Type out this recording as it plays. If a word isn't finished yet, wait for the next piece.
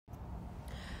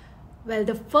Well,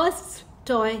 the first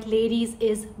toy, ladies,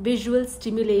 is visual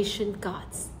stimulation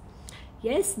cards.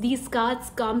 Yes, these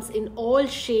cards comes in all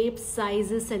shapes,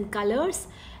 sizes and colors,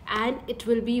 and it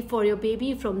will be for your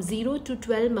baby from 0 to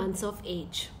 12 months of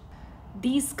age.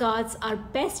 These cards are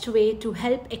best way to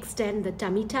help extend the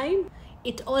tummy time.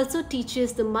 It also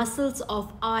teaches the muscles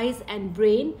of eyes and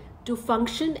brain to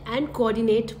function and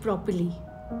coordinate properly.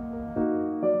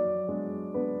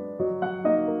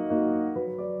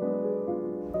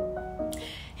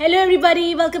 Hello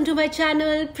everybody, welcome to my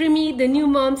channel Primi, the new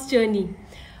mom's journey.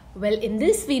 Well, in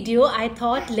this video I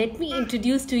thought let me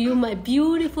introduce to you my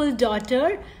beautiful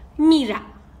daughter Mira.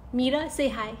 Mira, say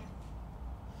hi.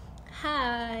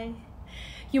 Hi.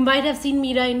 You might have seen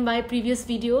Mira in my previous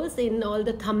videos in all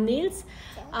the thumbnails.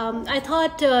 I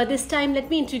thought this time let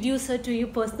me introduce her to you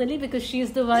personally because she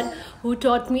is the one who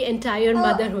taught me entire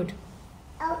motherhood.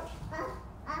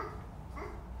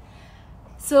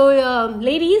 So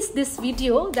ladies, this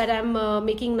video that I'm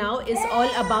making now is all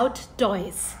about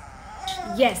toys.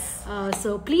 Yes,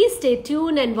 so please stay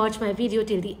tuned and watch my video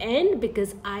till the end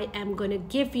because I am going to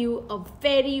give you a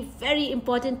very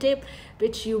important tip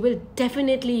which you will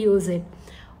definitely use it.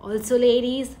 Also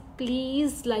ladies,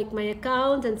 please like my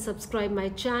account and subscribe my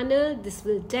channel. This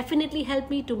will definitely help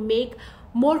me to make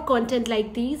more content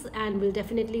like these and will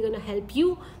definitely going to help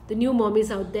you, the new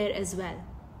mommies out there as well.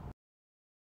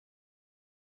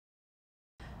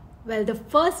 Well, the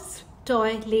first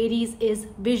toy, ladies, is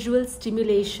visual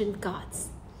stimulation cards.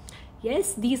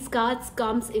 Yes, these cards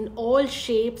comes in all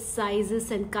shapes, sizes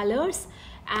and colors,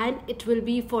 and it will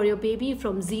be for your baby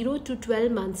from 0 to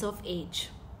 12 months of age.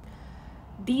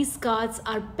 These cards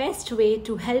are best way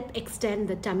to help extend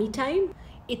the tummy time.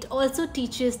 It also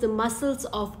teaches the muscles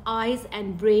of eyes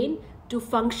and brain to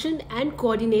function and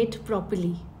coordinate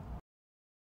properly.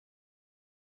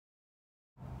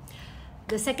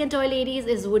 The second toy, ladies,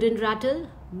 is wooden rattle,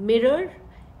 mirror,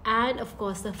 and of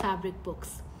course the fabric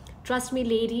books. Trust me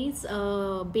ladies,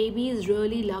 babies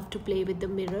really love to play with the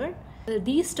mirror.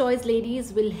 These toys,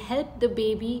 ladies, will help the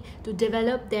baby to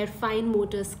develop their fine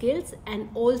motor skills and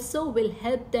also will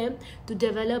help them to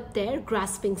develop their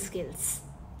grasping skills.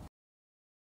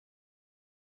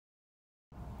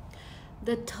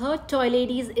 The third toy,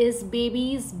 ladies, is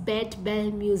baby's bed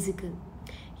bell musical.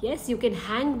 Yes, you can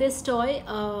hang this toy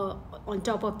on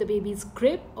top of the baby's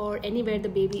crib or anywhere the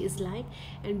baby is lying,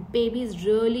 and baby is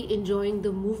really enjoying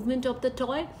the movement of the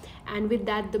toy and with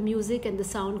that the music and the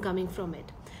sound coming from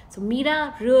it. So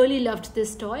Mira really loved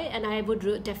this toy and I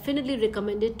would definitely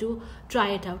recommend it to try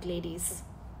it out, ladies.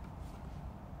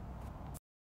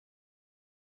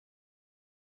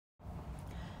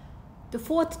 The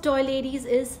fourth toy, ladies,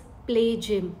 is play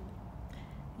gym.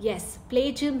 Yes,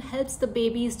 play gym helps the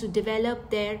babies to develop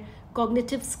their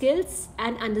cognitive skills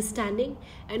and understanding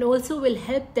and also will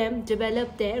help them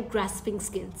develop their grasping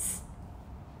skills.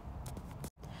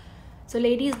 So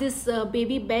ladies, this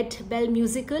baby bed bell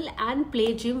musical and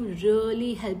play gym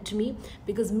really helped me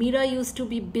because Mira used to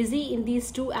be busy in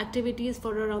these two activities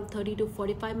for around 30 to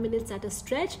 45 minutes at a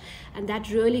stretch, and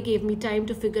that really gave me time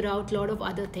to figure out a lot of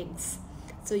other things.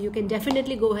 So you can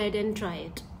definitely go ahead and try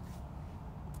it.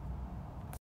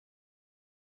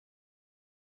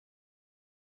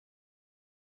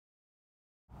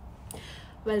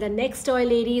 Well, the next toy,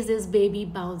 ladies, is baby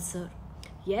bouncer.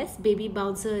 Yes, baby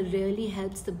bouncer really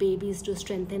helps the babies to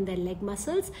strengthen their leg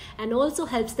muscles and also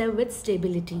helps them with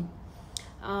stability.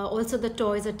 Also the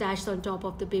toys attached on top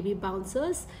of the baby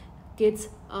bouncers.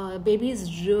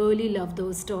 Babies really love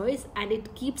those toys and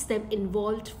it keeps them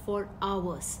involved for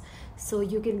hours. So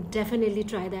you can definitely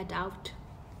try that out.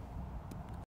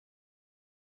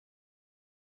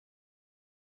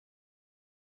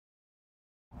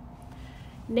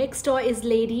 Next toy is,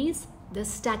 ladies, the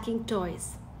stacking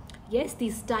toys. Yes,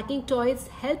 these stacking toys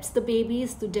helps the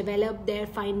babies to develop their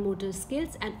fine motor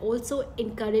skills and also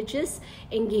encourages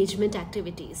engagement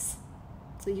activities.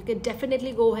 So you can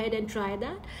definitely go ahead and try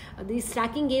that. These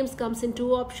stacking games comes in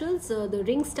two options, the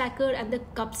ring stacker and the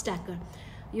cup stacker.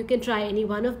 You can try any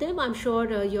one of them. I'm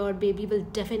sure your baby will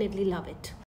definitely love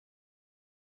it.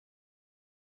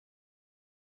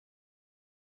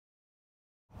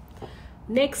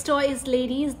 Next toy is,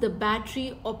 ladies, the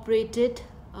battery operated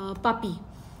puppy.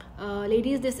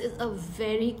 Ladies, this is a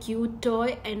very cute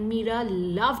toy and Mira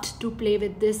loved to play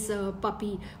with this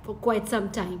puppy for quite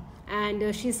some time,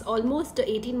 and she's almost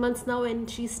 18 months now and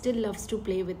she still loves to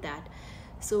play with that.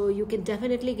 So you can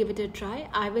definitely give it a try.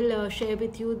 I will share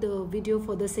with you the video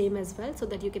for the same as well so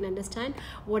that you can understand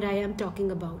what I am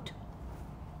talking about.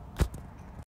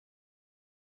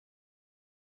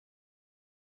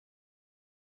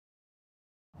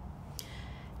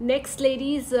 Next,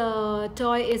 ladies,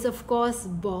 toy is of course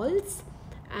balls,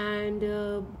 and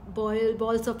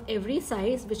balls of every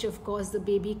size, which of course the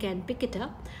baby can pick it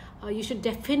up. You should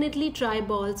definitely try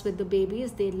balls with the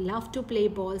babies. They love to play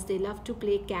balls, they love to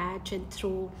play catch and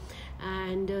throw,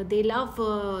 and they love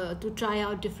to try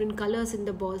out different colors in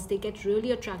the balls. They get really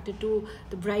attracted to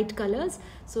the bright colors,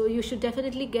 so you should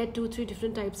definitely get 2-3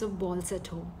 different types of balls at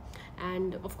home.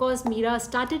 And of course, Mira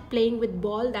started playing with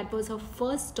ball. That was her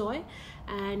first toy,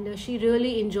 and she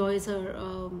really enjoys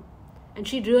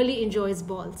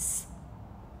balls.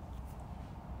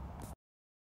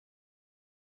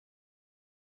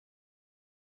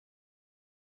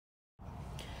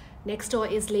 Next toy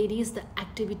is, ladies, the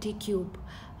activity cube.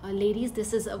 Ladies,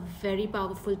 this is a very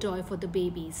powerful toy for the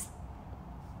babies.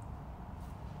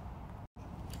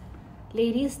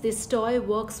 Ladies, this toy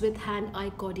works with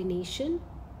hand-eye coordination,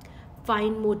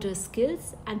 fine motor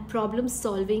skills, and problem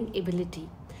solving ability.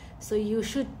 So you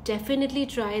should definitely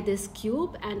try this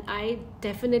cube, and I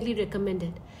definitely recommend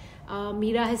it.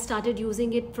 Mira has started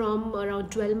using it from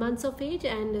around 12 months of age,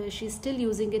 and she's still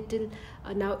using it till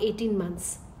now 18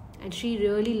 months, and she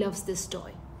really loves this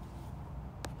toy.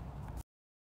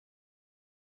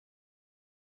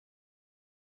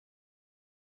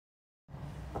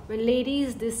 Well,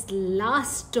 ladies, this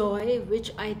last toy,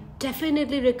 which I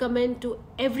definitely recommend to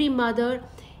every mother,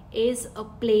 is a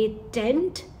play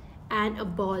tent and a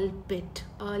ball pit.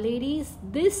 Ladies,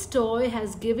 this toy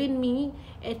has given me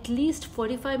at least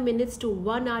 45 minutes to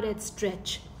 1 hour at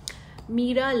stretch.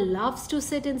 Mira loves to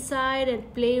sit inside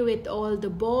and play with all the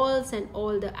balls and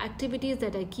all the activities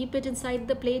that I keep it inside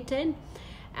the play tent,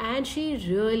 and she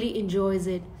really enjoys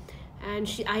it. And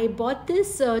I bought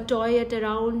this toy at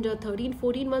around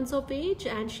 13-14 months of age,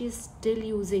 and she's still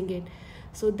using it.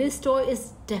 So this toy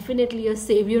is definitely a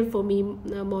savior for me,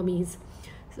 mommies.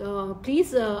 So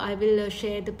please, I will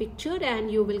share the picture and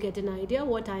you will get an idea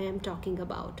what I am talking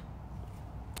about.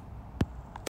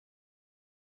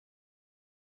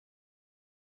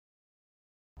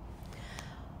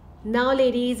 Now,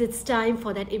 ladies, it's time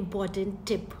for that important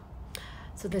tip.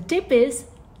 So the tip is,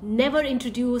 never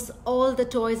introduce all the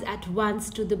toys at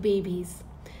once to the babies.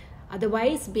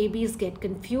 Otherwise, babies get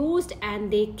confused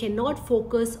and they cannot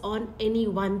focus on any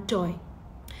one toy.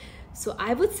 So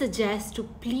I would suggest to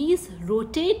please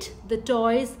rotate the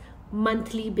toys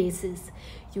monthly basis.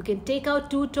 You can take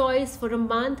out 2 toys for a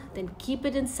month, then keep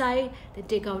it inside, then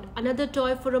take out another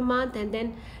toy for a month, and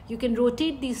then you can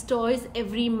rotate these toys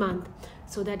every month,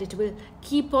 so that it will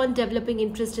keep on developing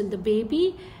interest in the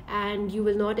baby and you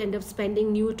will not end up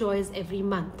spending new toys every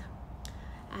month.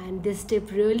 And this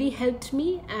tip really helped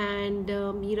me, and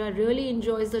Mira really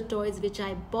enjoys the toys which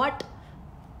I bought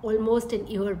almost an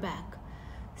year back.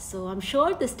 So I'm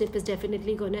sure this tip is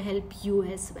definitely going to help you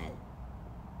as well.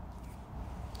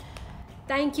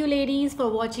 Thank you, ladies, for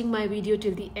watching my video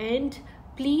till the end.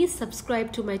 Please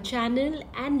subscribe to my channel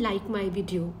and like my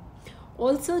video.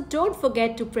 Also, don't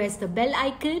forget to press the bell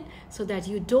icon so that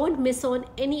you don't miss on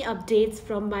any updates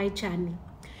from my channel.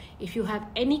 If you have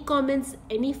any comments,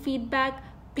 any feedback,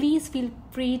 please feel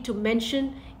free to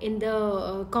mention in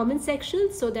the comment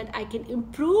section so that I can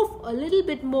improve a little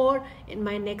bit more in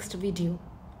my next video.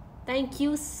 Thank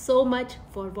you so much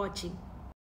for watching.